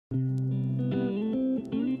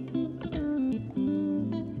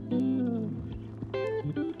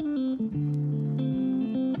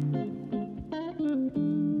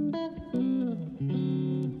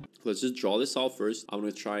let's just draw this out first. I'm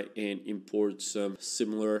going to try and import some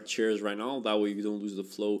similar chairs right now. That way we don't lose the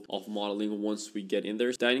flow of modeling once we get in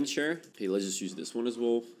there. Dining chair. Okay, let's just use this one as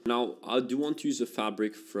well. Now, I do want to use a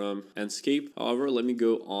fabric from Enscape. However, let me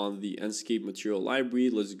go on the Enscape material library.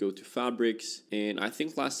 Let's go to fabrics. And I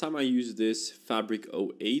think last time I used this fabric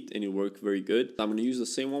 08 and it worked very good. I'm going to use the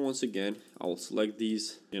same one once again. I will select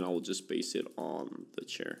these and I will just base it on the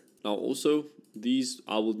chair. Now also, these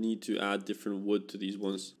I will need to add different wood to these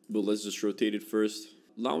ones, but let's just rotate it first.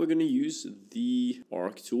 Now we're going to use the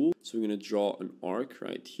arc tool. So we're going to draw an arc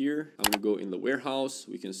right here. I'm going to go in the warehouse.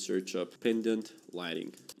 We can search up pendant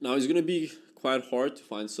lighting. Now it's going to be quite hard to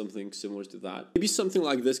find something similar to that. Maybe something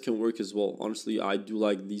like this can work as well. Honestly, I do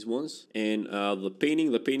like these ones. And the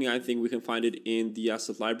painting, I think we can find it in the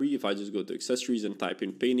asset library. If I just go to accessories and type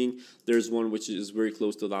in painting, there's one which is very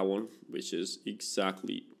close to that one, which is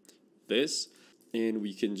exactly this. And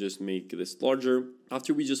we can just make this larger.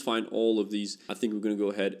 After we just find all of these, I think we're going to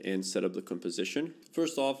go ahead and set up the composition.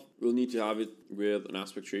 First off, we'll need to have it with an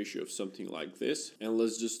aspect ratio of something like this. And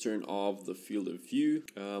let's just turn off the field of view.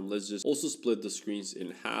 Let's just also split the screens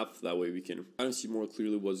in half. That way we can kind of see more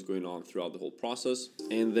clearly what's going on throughout the whole process.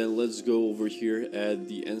 And then let's go over here at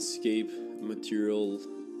the Enscape material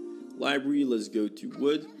library. Let's go to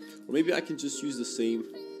wood. Or maybe I can just use the same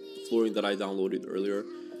flooring that I downloaded earlier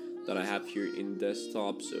that I have here in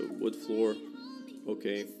desktop. So wood floor,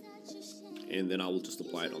 okay, and then I will just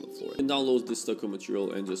apply it on the floor and download this stucco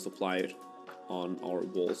material and just apply it on our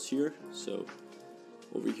walls here. So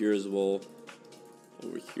over here as well,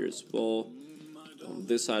 over here as well, on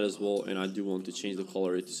this side as well. And I do want to change the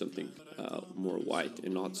color to something more white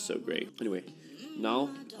and not so gray. Anyway,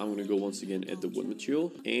 now I'm gonna go once again at the wood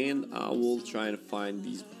material and I will try and find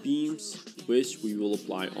these beams which we will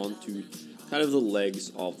apply onto kind of the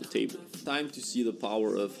legs of the table. Time to see the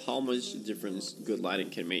power of how much difference good lighting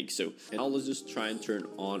can make. So now let's just try and turn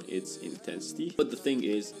on its intensity. But the thing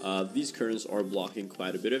is, these curtains are blocking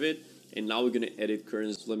quite a bit of it. And now we're gonna edit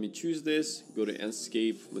curtains. Let me choose this, go to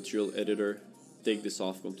Enscape, material editor, take this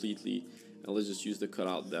off completely. And let's just use the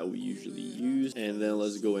cutout that we usually use. And then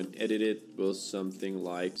let's go and edit it with something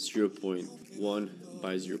like 0.1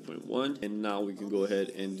 by 0.1. And now we can go ahead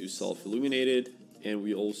and do self-illuminated. And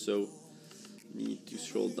we also need to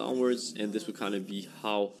scroll downwards, and this would kind of be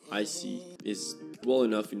how I see is well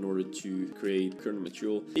enough in order to create current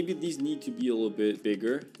material. Maybe these need to be a little bit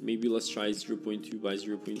bigger. Maybe let's try 0.2 by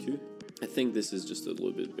 0.2. I think this is just a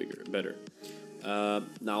little bit better.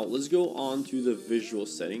 Now let's go on to the visual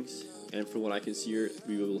settings. And from what I can see here,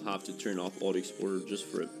 we will have to turn off auto exporter just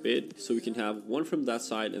for a bit. So we can have one from that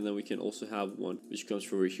side, and then we can also have one which comes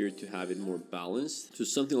from over here to have it more balanced. So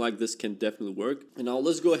something like this can definitely work. And now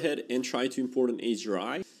let's go ahead and try to import an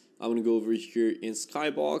HDRI. I'm gonna go over here in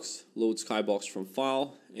Skybox, load Skybox from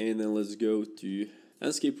file, and then let's go to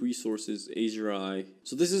Enscape resources, HDRI.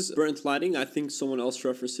 So this is burnt lighting. I think someone else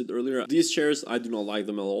referenced it earlier. These chairs, I do not like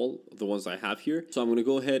them at all, the ones I have here. So I'm gonna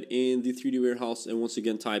go ahead in the 3D warehouse and once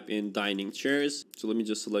again type in dining chairs. So let me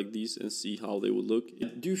just select these and see how they would look. I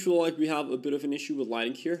do feel like we have a bit of an issue with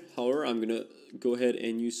lighting here. However, I'm gonna go ahead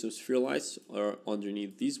and use some sphere lights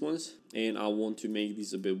underneath these ones. And I want to make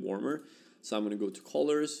these a bit warmer. So I'm gonna go to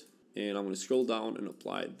colors, and I'm going to scroll down and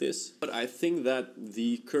apply this. But I think that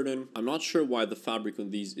the curtain, I'm not sure why the fabric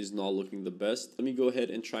on these is not looking the best. Let me go ahead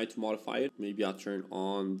and try to modify it. Maybe I'll turn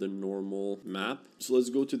on the normal map. So let's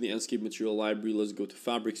go to the Enscape material library. Let's go to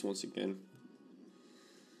fabrics once again.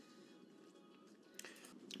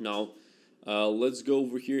 Now, let's go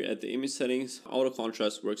over here at the image settings. Auto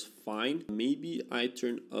contrast works fine. Maybe I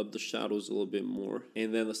turn up the shadows a little bit more.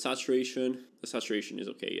 And then the saturation is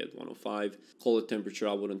okay at 105. Color temperature,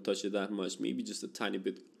 I wouldn't touch it that much. Maybe just a tiny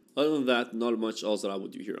bit. Other than that, not much else that I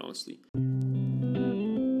would do here, honestly.